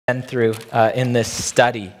through in this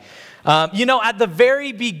study. At the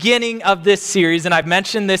very beginning of this series, and I've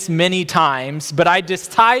mentioned this many times, but I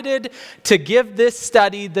decided to give this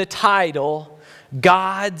study the title,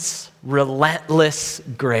 God's Relentless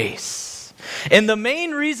Grace. And the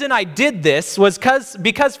main reason I did this was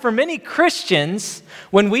because for many Christians,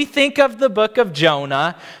 when we think of the book of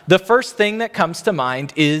Jonah, the first thing that comes to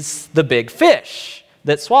mind is the big fish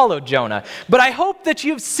that swallowed Jonah. But I hope that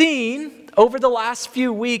you've seen over the last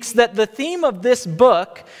few weeks that the theme of this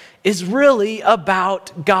book is really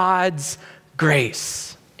about God's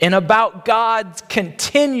grace and about God's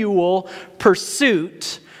continual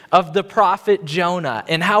pursuit of the prophet Jonah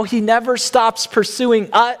and how he never stops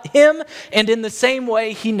pursuing him, and in the same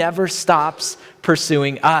way, he never stops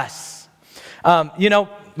pursuing us.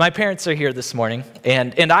 My parents are here this morning,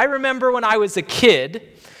 and I remember when I was a kid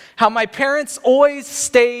how my parents always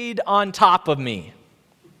stayed on top of me.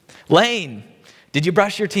 Lane, did you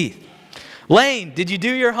brush your teeth? Lane, did you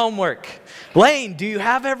do your homework? Lane, do you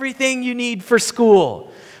have everything you need for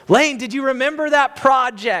school? Lane, did you remember that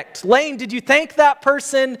project? Lane, did you thank that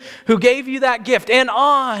person who gave you that gift? And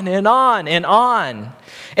on and on and on.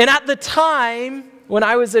 And at the time, when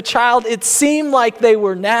I was a child, it seemed like they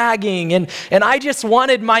were nagging, and I just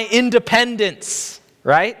wanted my independence,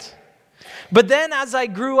 right? But then as I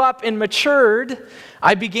grew up and matured,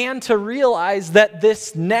 I began to realize that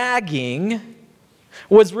this nagging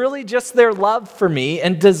was really just their love for me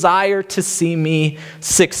and desire to see me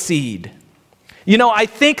succeed. I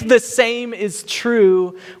think the same is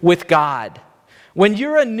true with God. When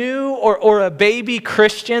you're a new or a baby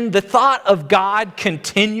Christian, the thought of God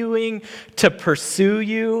continuing to pursue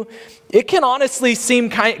you, it can honestly seem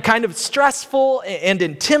kind of stressful and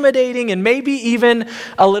intimidating and maybe even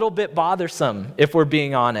a little bit bothersome, if we're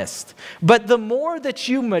being honest. But the more that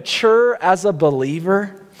you mature as a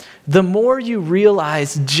believer, the more you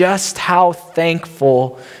realize just how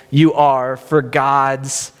thankful you are for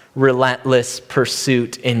God's relentless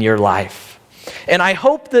pursuit in your life. And I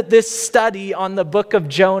hope that this study on the book of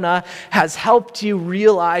Jonah has helped you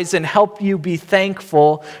realize and help you be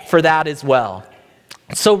thankful for that as well.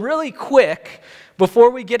 So really quick, before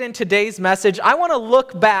we get into today's message, I want to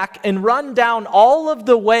look back and run down all of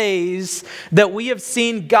the ways that we have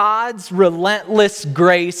seen God's relentless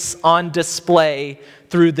grace on display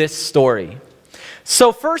through this story.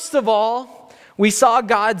 So first of all, we saw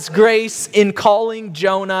God's grace in calling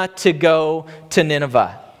Jonah to go to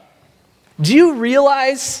Nineveh. Do you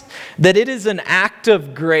realize that it is an act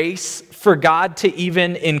of grace for God to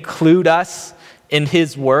even include us in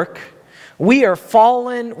His work? We are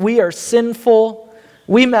fallen, we are sinful,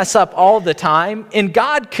 we mess up all the time, and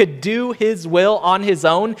God could do His will on His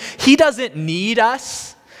own. He doesn't need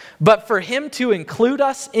us, but for Him to include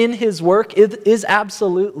us in His work is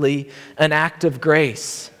absolutely an act of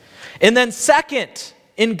grace. And then second,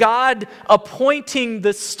 in God appointing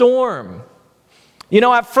the storm.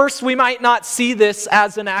 At first we might not see this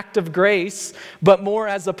as an act of grace, but more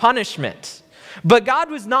as a punishment. But God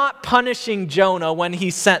was not punishing Jonah when He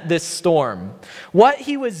sent this storm. What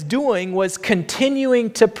He was doing was continuing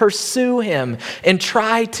to pursue him and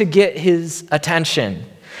try to get his attention.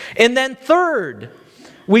 And then third,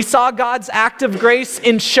 we saw God's act of grace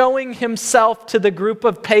in showing Himself to the group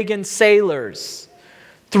of pagan sailors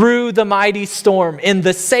through the mighty storm. And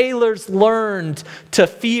the sailors learned to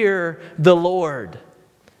fear the Lord.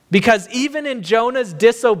 Because even in Jonah's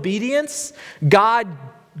disobedience, God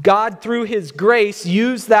through His grace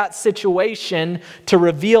used that situation to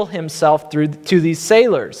reveal Himself to these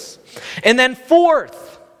sailors. And then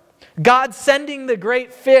fourth, God sending the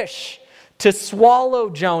great fish to swallow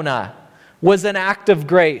Jonah was an act of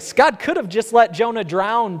grace. God could have just let Jonah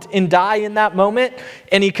drown and die in that moment,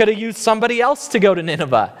 and He could have used somebody else to go to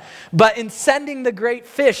Nineveh. But in sending the great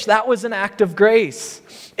fish, that was an act of grace.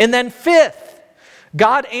 And then fifth,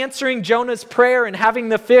 God answering Jonah's prayer and having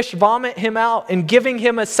the fish vomit him out and giving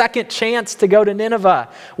him a second chance to go to Nineveh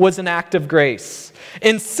was an act of grace.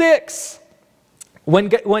 And sixth,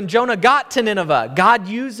 when Jonah got to Nineveh, God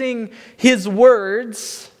using His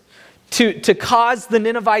words to cause the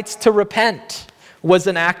Ninevites to repent was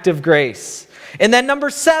an act of grace. And then number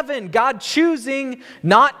 7, God choosing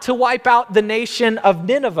not to wipe out the nation of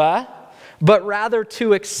Nineveh, but rather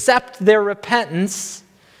to accept their repentance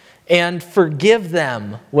and forgive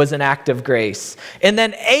them was an act of grace. And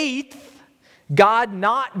then 8th, God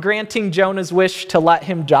not granting Jonah's wish to let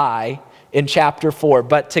him die in chapter 4,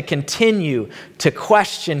 but to continue to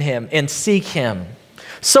question him and seek him.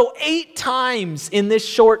 So 8 times in this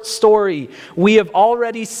short story, we have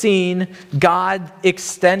already seen God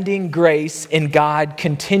extending grace and God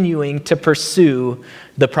continuing to pursue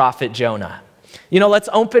the prophet Jonah. Let's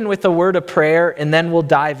open with a word of prayer, and then we'll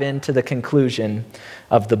dive into the conclusion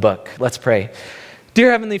of the book. Let's pray.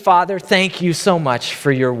 Dear Heavenly Father, thank you so much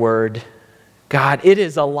for your word. God, it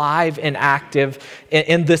is alive and active.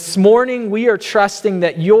 And this morning, we are trusting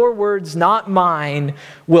that your words, not mine,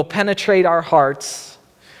 will penetrate our hearts,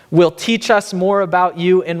 will teach us more about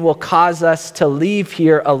you, and will cause us to leave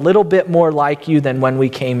here a little bit more like you than when we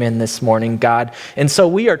came in this morning, God. And so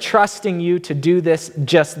we are trusting you to do this,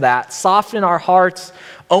 just that. Soften our hearts,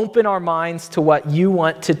 open our minds to what you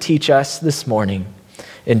want to teach us this morning.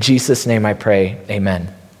 In Jesus' name I pray,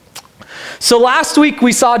 amen. So last week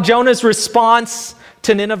we saw Jonah's response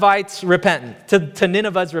to Nineveh's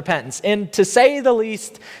repentance. And to say the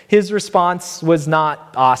least, his response was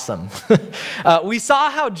not awesome. We saw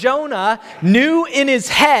how Jonah knew in his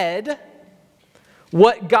head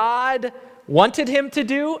what God wanted him to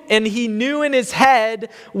do, and he knew in his head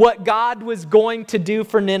what God was going to do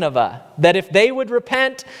for Nineveh. That if they would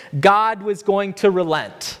repent, God was going to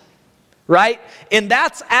relent. Right? And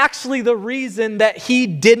that's actually the reason that he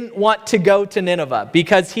didn't want to go to Nineveh,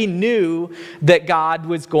 because he knew that God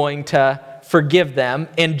was going to forgive them,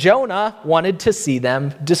 and Jonah wanted to see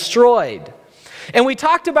them destroyed. And we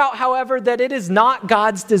talked about, however, that it is not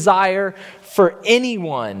God's desire for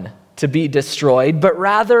anyone to be destroyed, but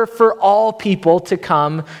rather for all people to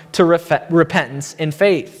come to repentance and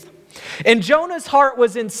faith. And Jonah's heart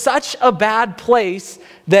was in such a bad place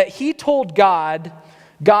that he told God,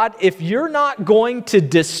 if you're not going to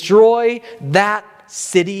destroy that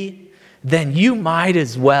city, then you might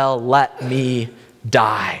as well let me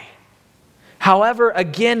die. However,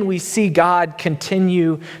 again, we see God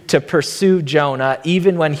continue to pursue Jonah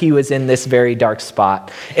even when he was in this very dark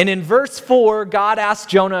spot. And in verse 4, God asked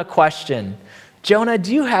Jonah a question. Jonah,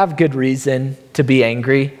 do you have good reason to be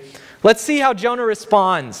angry? Let's see how Jonah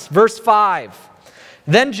responds. Verse 5.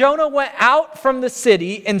 Then Jonah went out from the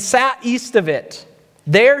city and sat east of it.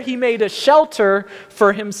 There he made a shelter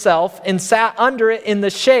for himself and sat under it in the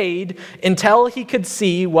shade until he could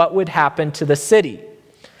see what would happen to the city.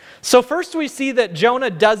 So first we see that Jonah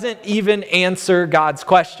doesn't even answer God's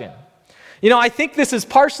question. I think this is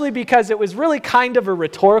partially because it was really kind of a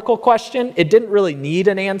rhetorical question. It didn't really need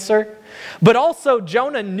an answer. But also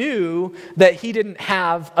Jonah knew that he didn't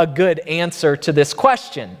have a good answer to this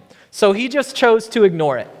question. So he just chose to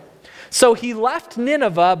ignore it. So he left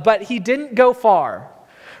Nineveh, but he didn't go far.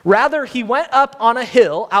 Rather, he went up on a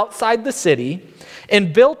hill outside the city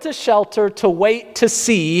and built a shelter to wait to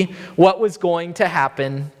see what was going to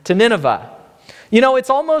happen to Nineveh. It's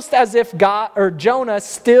almost as if Jonah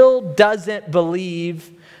still doesn't believe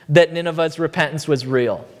that Nineveh's repentance was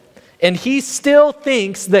real. And he still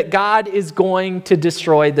thinks that God is going to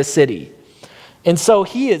destroy the city. And so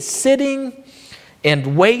he is sitting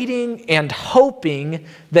and waiting and hoping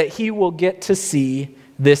that he will get to see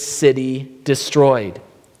this city destroyed.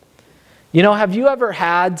 Have you ever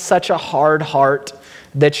had such a hard heart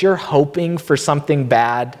that you're hoping for something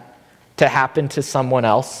bad to happen to someone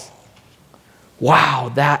else?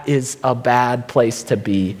 Wow, that is a bad place to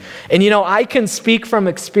be. And I can speak from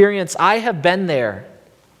experience. I have been there.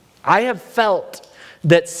 I have felt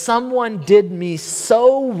that someone did me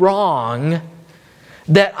so wrong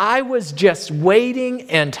that I was just waiting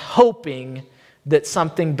and hoping that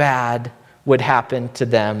something bad would happen to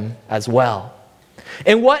them as well.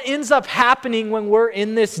 And what ends up happening when we're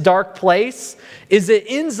in this dark place is it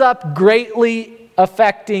ends up greatly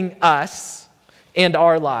affecting us and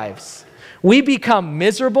our lives. We become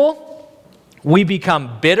miserable, we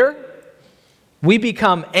become bitter, we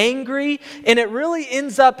become angry, and it really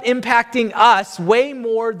ends up impacting us way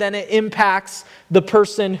more than it impacts the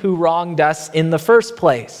person who wronged us in the first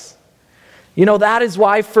place. That is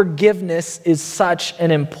why forgiveness is such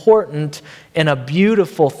an important and a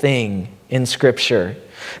beautiful thing in Scripture.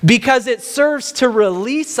 Because it serves to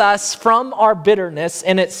release us from our bitterness,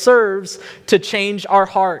 and it serves to change our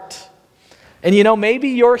heart. And maybe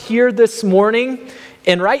you're here this morning,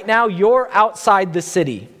 and right now you're outside the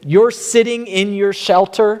city. You're sitting in your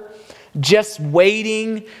shelter, just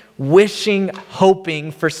waiting, wishing,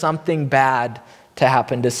 hoping for something bad to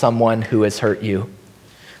happen to someone who has hurt you.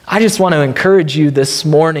 I just want to encourage you this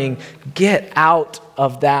morning, get out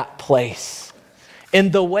of that place.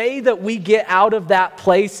 And the way that we get out of that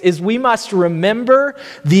place is we must remember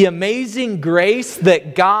the amazing grace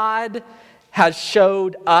that God has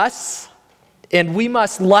showed us, and we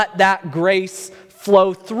must let that grace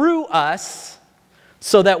flow through us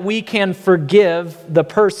so that we can forgive the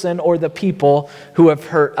person or the people who have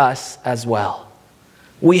hurt us as well.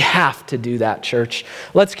 We have to do that, church.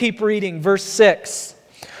 Let's keep reading. Verse 6.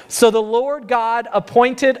 So the Lord God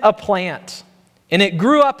appointed a plant And it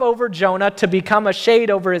grew up over Jonah to become a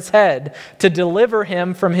shade over his head to deliver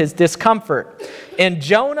him from his discomfort. And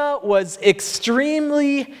Jonah was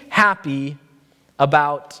extremely happy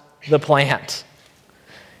about the plant.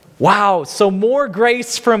 Wow, so more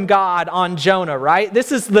grace from God on Jonah, right?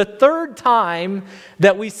 This is the third time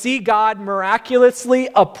that we see God miraculously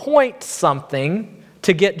appoint something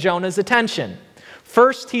to get Jonah's attention.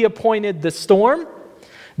 First, he appointed the storm.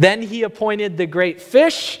 Then he appointed the great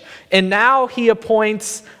fish. And now he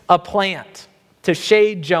appoints a plant to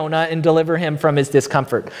shade Jonah and deliver him from his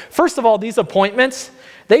discomfort. First of all, these appointments,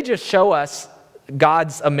 they just show us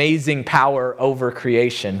God's amazing power over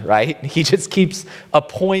creation, right? He just keeps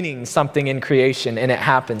appointing something in creation and it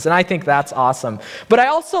happens. And I think that's awesome. But I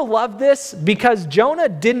also love this because Jonah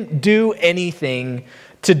didn't do anything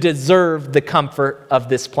to deserve the comfort of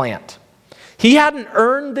this plant. He hadn't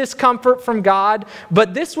earned this comfort from God,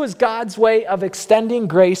 but this was God's way of extending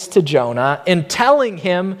grace to Jonah and telling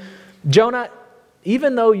him, Jonah,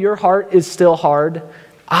 even though your heart is still hard,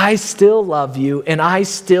 I still love you, and I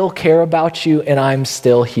still care about you, and I'm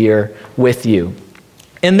still here with you.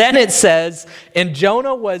 And then it says, and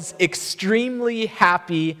Jonah was extremely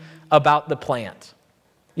happy about the plant.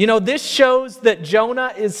 You know, this shows that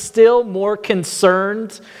Jonah is still more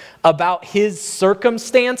concerned about his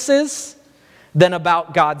circumstances than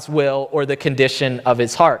about God's will or the condition of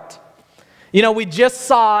his heart. You know, we just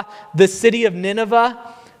saw the city of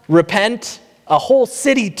Nineveh repent. A whole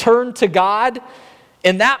city turned to God.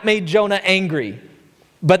 And that made Jonah angry.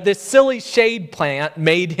 But this silly shade plant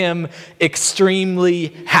made him extremely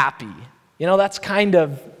happy. You know, that's kind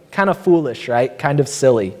of foolish, right? Kind of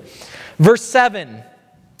silly. Verse 7,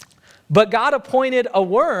 but God appointed a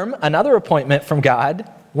worm, another appointment from God,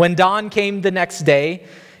 when dawn came the next day,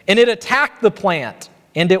 and it attacked the plant,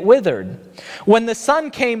 and it withered. When the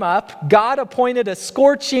sun came up, God appointed a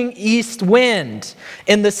scorching east wind,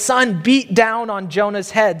 and the sun beat down on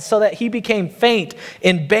Jonah's head so that he became faint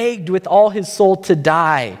and begged with all his soul to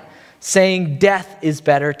die, saying, death is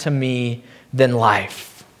better to me than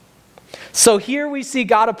life. So here we see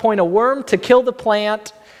God appoint a worm to kill the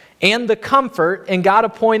plant and the comfort, and God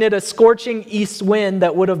appointed a scorching east wind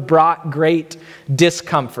that would have brought great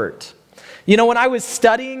discomfort. You know, when I was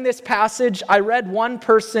studying this passage, I read one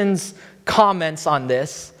person's comments on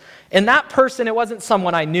this. And that person, it wasn't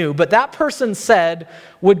someone I knew, but that person said,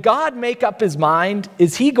 would God make up his mind?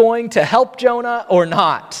 Is he going to help Jonah or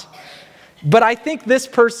not? But I think this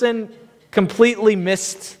person completely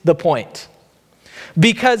missed the point.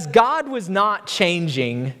 Because God was not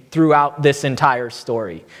changing throughout this entire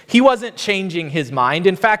story. He wasn't changing his mind.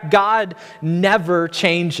 In fact, God never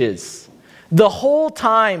changes. The whole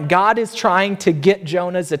time, God is trying to get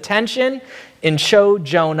Jonah's attention and show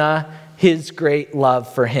Jonah his great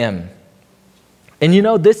love for him. And you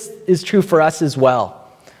know, this is true for us as well.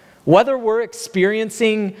 Whether we're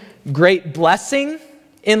experiencing great blessing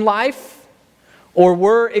in life, or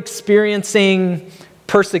we're experiencing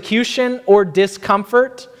persecution or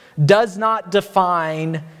discomfort, does not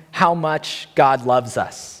define how much God loves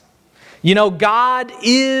us. You know, God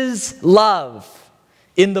is love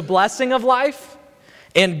in the blessing of life,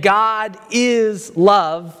 and God is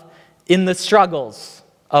love in the struggles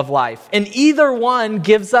of life. And either one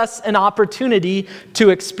gives us an opportunity to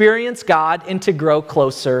experience God and to grow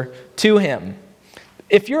closer to him.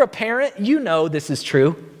 If you're a parent, you know this is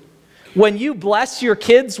true. When you bless your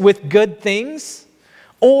kids with good things,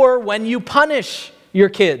 or when you punish your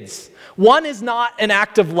kids, one is not an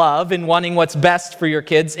act of love in wanting what's best for your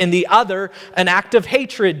kids, and the other an act of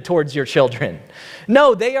hatred towards your children.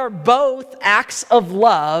 No, they are both acts of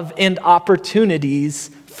love and opportunities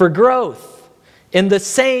for growth. And the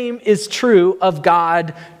same is true of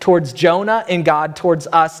God towards Jonah and God towards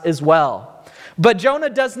us as well. But Jonah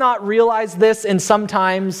does not realize this, and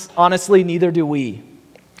sometimes, honestly, neither do we.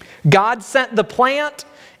 God sent the plant,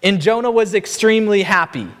 and Jonah was extremely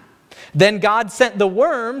happy. Then God sent the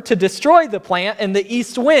worm to destroy the plant and the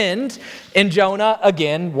east wind, and Jonah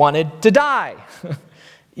again wanted to die.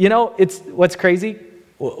 You know, it's what's crazy?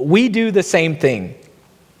 We do the same thing.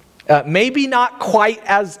 Maybe not quite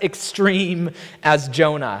as extreme as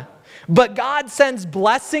Jonah. But God sends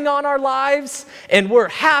blessing on our lives, and we're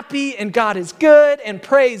happy, and God is good, and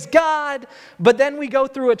praise God. But then we go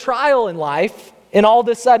through a trial in life, and all of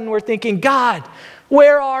a sudden we're thinking, God,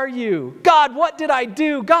 where are you? God, what did I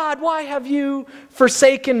do? God, why have you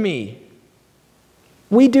forsaken me?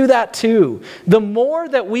 We do that too. The more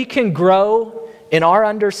that we can grow in our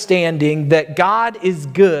understanding that God is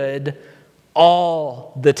good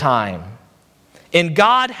all the time, and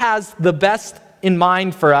God has the best in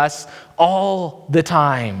mind for us all the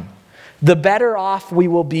time, the better off we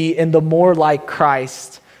will be and the more like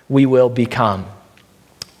Christ we will become.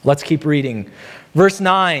 Let's keep reading. Verse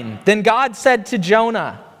 9, then God said to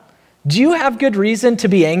Jonah, do you have good reason to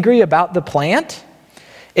be angry about the plant?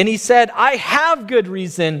 And he said, I have good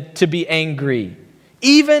reason to be angry,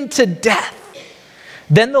 even to death.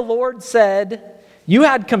 Then the Lord said, you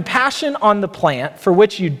had compassion on the plant for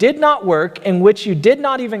which you did not work and which you did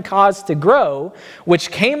not even cause to grow,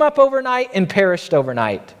 which came up overnight and perished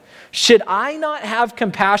overnight. Should I not have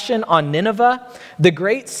compassion on Nineveh, the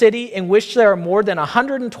great city in which there are more than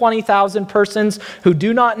 120,000 persons who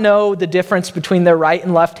do not know the difference between their right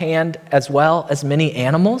and left hand, as well as many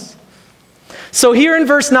animals? So here in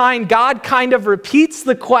verse 9, God kind of repeats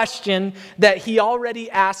the question that he already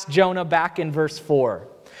asked Jonah back in verse 4.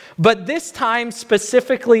 But this time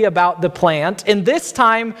specifically about the plant, and this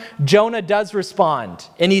time Jonah does respond.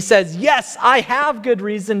 And he says, yes, I have good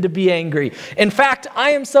reason to be angry. In fact,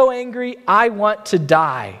 I am so angry, I want to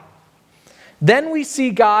die. Then we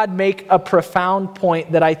see God make a profound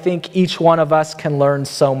point that I think each one of us can learn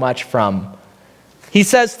so much from. He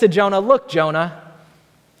says to Jonah, look, Jonah,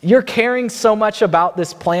 you're caring so much about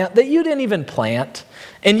this plant that you didn't even plant,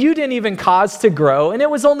 and you didn't even cause to grow, and it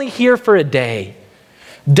was only here for a day.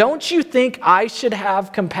 Don't you think I should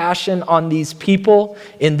have compassion on these people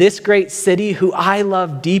in this great city who I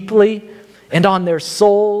love deeply, and on their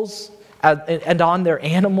souls and on their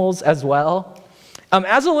animals as well?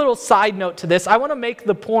 As a little side note to this, I want to make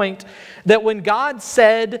the point that when God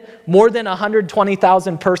said more than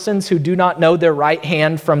 120,000 persons who do not know their right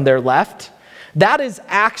hand from their left, that is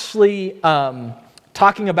actually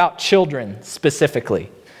talking about children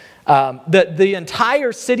specifically. The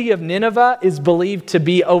entire city of Nineveh is believed to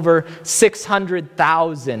be over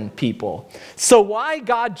 600,000 people. So why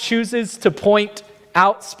God chooses to point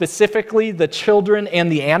out specifically the children and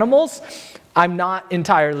the animals, I'm not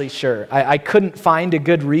entirely sure. I couldn't find a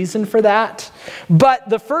good reason for that. But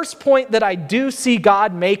the first point that I do see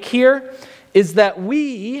God make here is that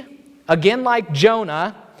we, again like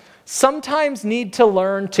Jonah, sometimes need to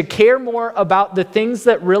learn to care more about the things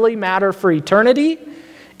that really matter for eternity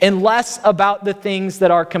and less about the things that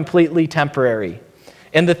are completely temporary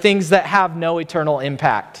and the things that have no eternal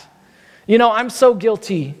impact. You know, I'm so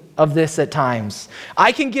guilty of this at times.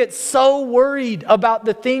 I can get so worried about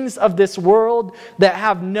the things of this world that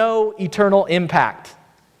have no eternal impact.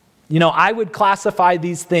 You know, I would classify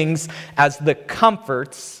these things as the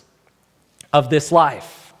comforts of this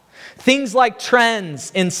life. Things like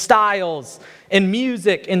trends and styles and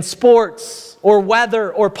music and sports or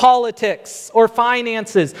weather or politics or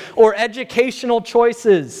finances or educational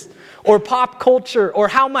choices or pop culture or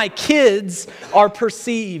how my kids are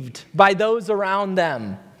perceived by those around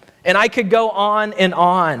them. And I could go on and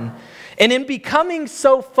on. And in becoming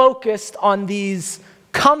so focused on these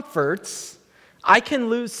comforts, I can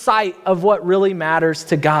lose sight of what really matters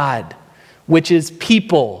to God, which is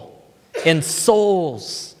people and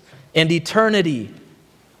souls and eternity.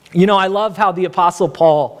 You know, I love how the Apostle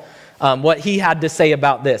Paul, what he had to say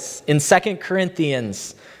about this. In 2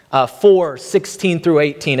 Corinthians 4, 16 through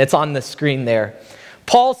 18, it's on the screen there.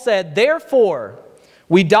 Paul said, therefore,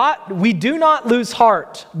 we do not lose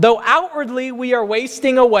heart, though outwardly we are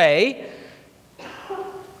wasting away.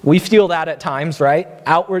 We feel that at times, right?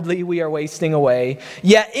 Outwardly we are wasting away.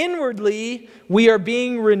 Yet inwardly we are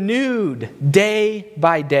being renewed day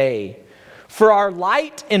by day. For our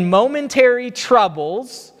light and momentary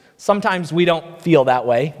troubles, sometimes we don't feel that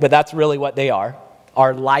way, but that's really what they are.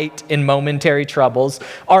 Our light and momentary troubles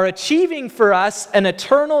are achieving for us an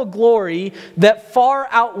eternal glory that far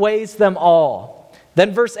outweighs them all.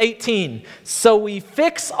 Then verse 18, so we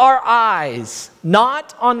fix our eyes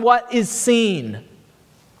not on what is seen,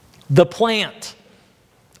 the plant,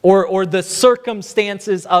 or the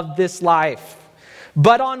circumstances of this life,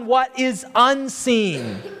 but on what is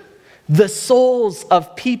unseen, the souls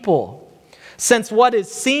of people. Since what is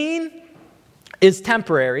seen is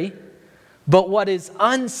temporary, but what is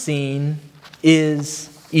unseen is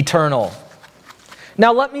eternal.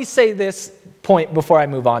 Now let me say this point before I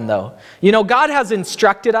move on though. You know, God has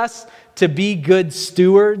instructed us to be good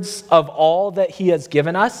stewards of all that He has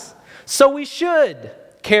given us. So we should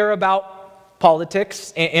care about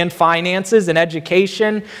politics and finances and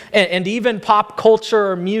education and even pop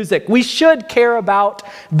culture or music. We should care about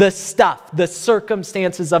the stuff, the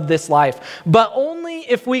circumstances of this life, but only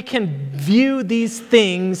if we can view these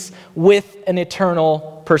things with an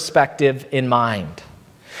eternal perspective in mind.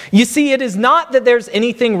 You see, it is not that there's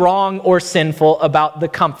anything wrong or sinful about the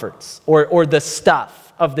comforts or the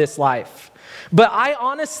stuff of this life. But I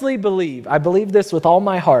honestly believe, I believe this with all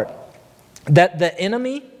my heart, that the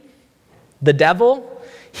enemy, the devil,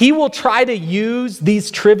 he will try to use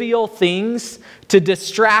these trivial things to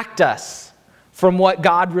distract us from what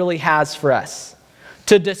God really has for us,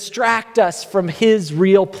 to distract us from his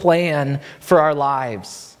real plan for our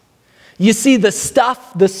lives. You see, the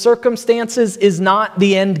stuff, the circumstances is not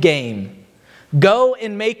the end game. Go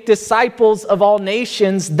and make disciples of all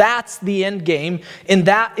nations. That's the end game. And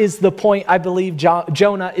that is the point I believe God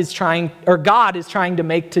is trying to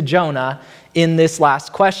make to Jonah in this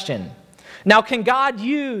last question. Now, can God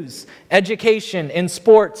use education and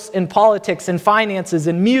sports and politics and finances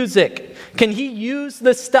and music? Can he use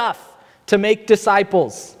the stuff to make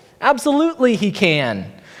disciples? Absolutely he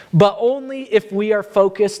can. But only if we are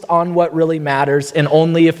focused on what really matters and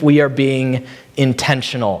only if we are being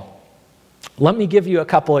intentional. Let me give you a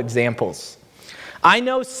couple examples. I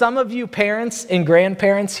know some of you parents and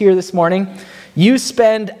grandparents here this morning, you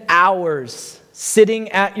spend hours sitting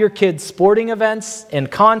at your kids' sporting events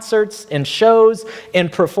and concerts and shows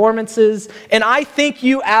and performances, and I think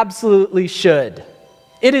you absolutely should.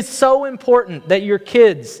 It is so important that your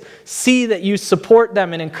kids see that you support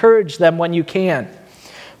them and encourage them when you can.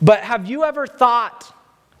 But have you ever thought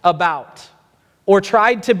about or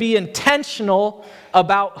tried to be intentional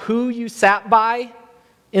about who you sat by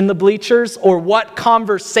in the bleachers or what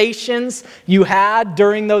conversations you had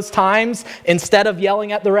during those times instead of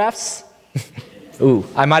yelling at the refs? Ooh,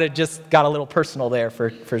 I might have just got a little personal there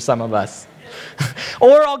for some of us.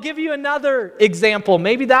 Or I'll give you another example.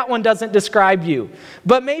 Maybe that one doesn't describe you.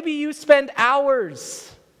 But maybe you spend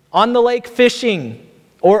hours on the lake fishing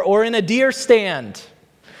or in a deer stand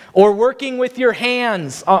or working with your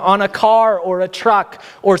hands on a car or a truck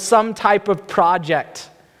or some type of project.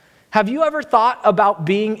 Have you ever thought about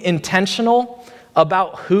being intentional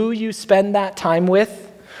about who you spend that time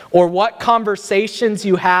with or what conversations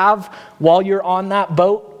you have while you're on that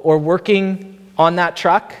boat or working on that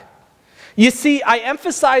truck? You see, I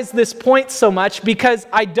emphasize this point so much because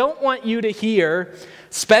I don't want you to hear,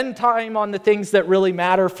 spend time on the things that really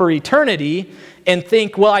matter for eternity, and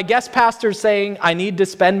think, well, I guess Pastor's saying I need to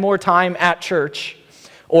spend more time at church,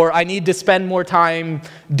 or I need to spend more time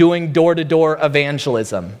doing door-to-door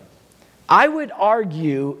evangelism. I would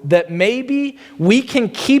argue that maybe we can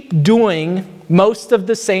keep doing most of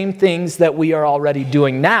the same things that we are already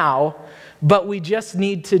doing now, but we just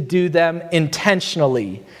need to do them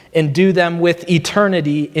intentionally and do them with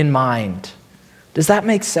eternity in mind. Does that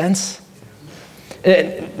make sense?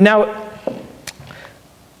 Now,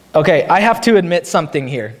 okay, I have to admit something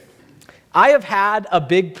here. I have had a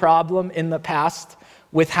big problem in the past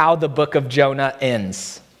with how the book of Jonah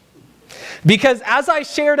ends. Because as I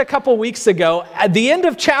shared a couple weeks ago, at the end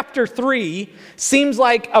of chapter 3 seems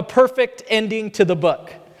like a perfect ending to the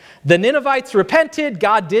book. The Ninevites repented.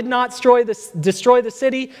 God did not destroy the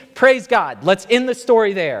city. Praise God. Let's end the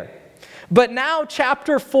story there. But now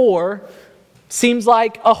chapter 4 seems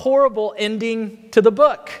like a horrible ending to the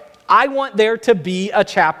book. I want there to be a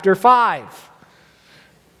chapter 5.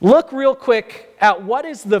 Look real quick at what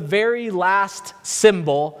is the very last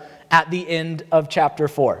symbol at the end of chapter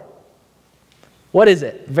 4. What is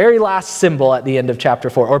it? Very last symbol at the end of chapter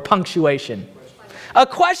 4, or punctuation. A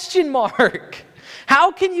question mark.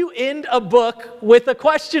 How can you end a book with a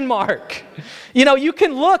question mark? You know, you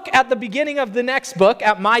can look at the beginning of the next book,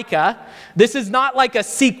 at Micah. This is not like a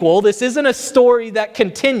sequel. This isn't a story that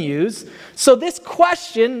continues. So this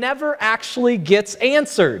question never actually gets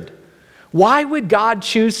answered. Why would God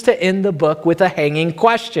choose to end the book with a hanging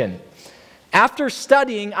question? After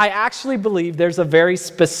studying, I actually believe there's a very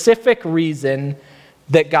specific reason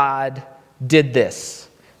that God did this.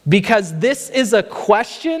 Because this is a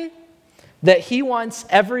question that he wants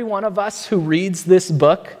every one of us who reads this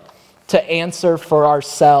book to answer for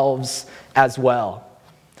ourselves as well.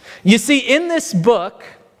 You see, in this book,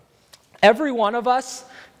 every one of us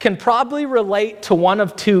can probably relate to one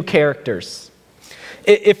of two characters.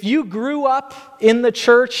 If you grew up in the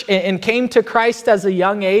church and came to Christ as a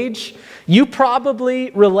young age, you probably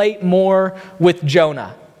relate more with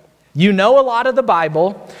Jonah. You know a lot of the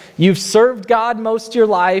Bible, you've served God most of your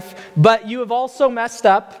life, but you have also messed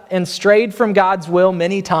up and strayed from God's will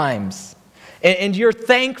many times. And you're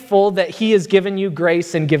thankful that he has given you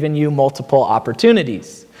grace and given you multiple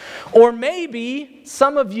opportunities. Or maybe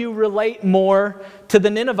some of you relate more to the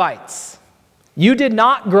Ninevites. You did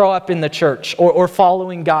not grow up in the church or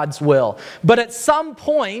following God's will. But at some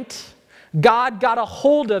point, God got a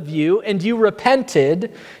hold of you and you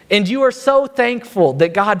repented, and you are so thankful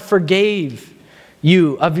that God forgave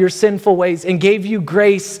you of your sinful ways and gave you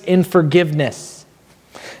grace and forgiveness.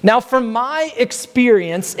 Now, from my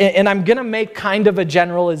experience, and I'm going to make kind of a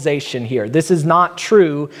generalization here. This is not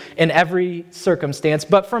true in every circumstance,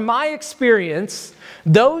 but from my experience,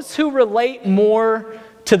 those who relate more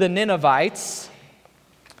to the Ninevites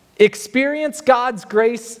experience God's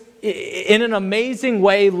grace in an amazing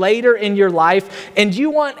way later in your life, and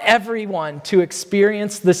you want everyone to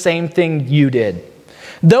experience the same thing you did.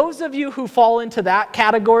 Those of you who fall into that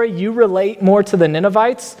category, you relate more to the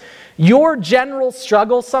Ninevites. Your general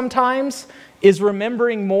struggle sometimes is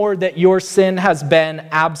remembering more that your sin has been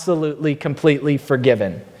absolutely, completely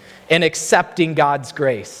forgiven and accepting God's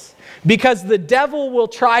grace. Because the devil will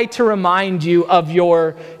try to remind you of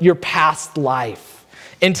your past life.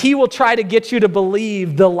 And he will try to get you to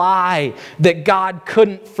believe the lie that God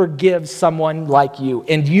couldn't forgive someone like you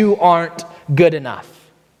and you aren't good enough.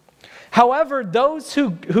 However, those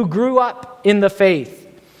who grew up in the faith,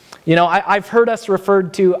 I've heard us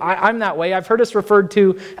referred to, I'm that way, I've heard us referred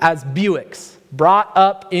to as Buicks, brought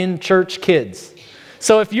up in church kids.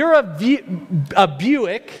 So if you're a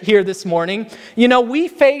Buick here this morning, we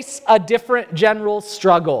face a different general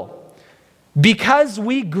struggle. Because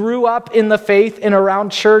we grew up in the faith and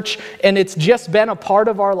around church, and it's just been a part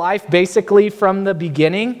of our life basically from the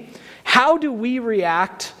beginning, how do we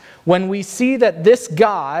react when we see that this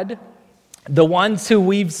God, the ones who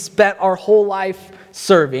we've spent our whole life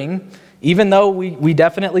serving, even though we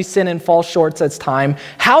definitely sin and fall short at times,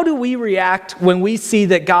 how do we react when we see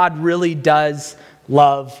that God really does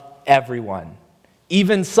love everyone,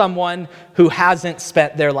 even someone who hasn't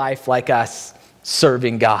spent their life like us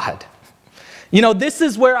serving God? This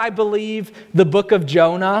is where I believe the book of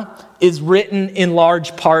Jonah is written in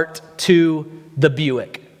large part to the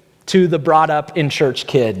Buick, to the brought up in church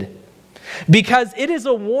kid. Because it is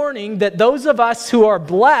a warning that those of us who are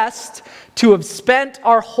blessed to have spent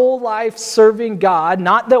our whole life serving God,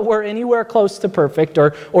 not that we're anywhere close to perfect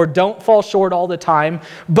or don't fall short all the time,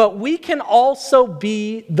 but we can also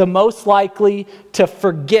be the most likely to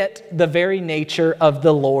forget the very nature of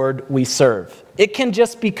the Lord we serve. It can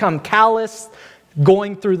just become callous,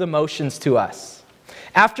 going through the motions to us.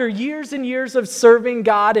 After years and years of serving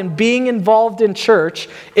God and being involved in church,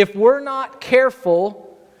 if we're not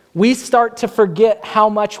careful, we start to forget how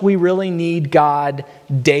much we really need God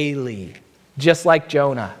daily, just like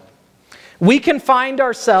Jonah. We can find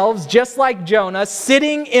ourselves, just like Jonah,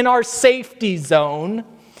 sitting in our safety zone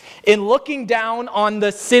and looking down on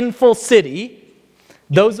the sinful city,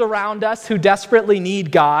 those around us who desperately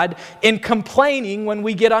need God, and complaining when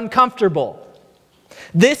we get uncomfortable.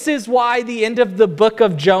 This is why the end of the book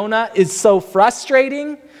of Jonah is so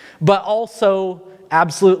frustrating, but also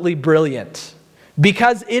absolutely brilliant.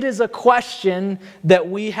 Because it is a question that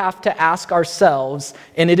we have to ask ourselves,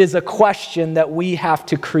 and it is a question that we have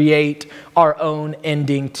to create our own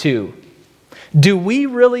ending to. Do we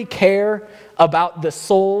really care about the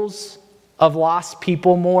souls of lost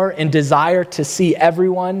people more and desire to see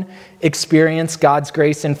everyone experience God's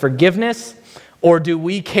grace and forgiveness? Or do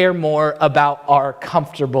we care more about our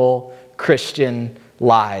comfortable Christian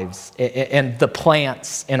lives and the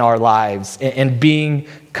plants in our lives and being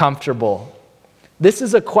comfortable? This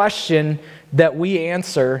is a question that we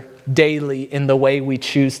answer daily in the way we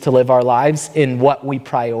choose to live our lives, in what we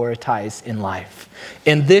prioritize in life.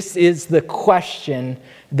 And this is the question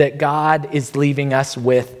that God is leaving us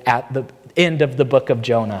with at the end of the book of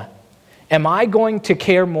Jonah. Am I going to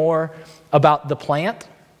care more about the plant?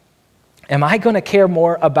 Am I going to care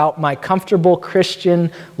more about my comfortable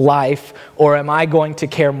Christian life, or am I going to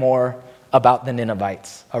care more about the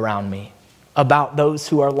Ninevites around me? About those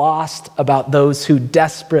who are lost, about those who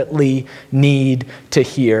desperately need to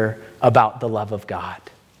hear about the love of God?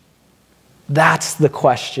 That's the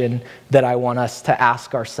question that I want us to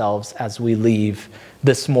ask ourselves as we leave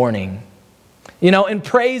this morning. And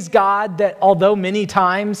praise God that although many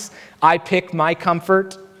times I pick my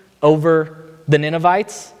comfort over the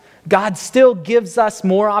Ninevites, God still gives us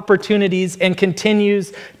more opportunities and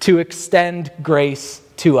continues to extend grace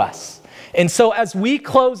to us. And so as we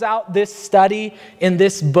close out this study in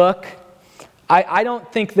this book, I don't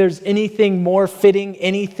think there's anything more fitting,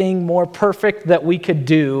 anything more perfect that we could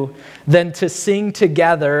do than to sing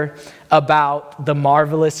together about the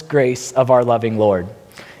marvelous grace of our loving Lord.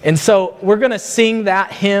 And so we're going to sing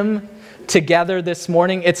that hymn together this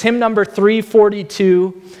morning. It's hymn number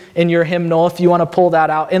 342 in your hymnal, if you want to pull that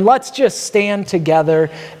out. And let's just stand together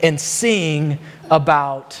and sing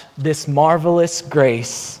about this marvelous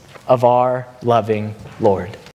grace of our loving Lord.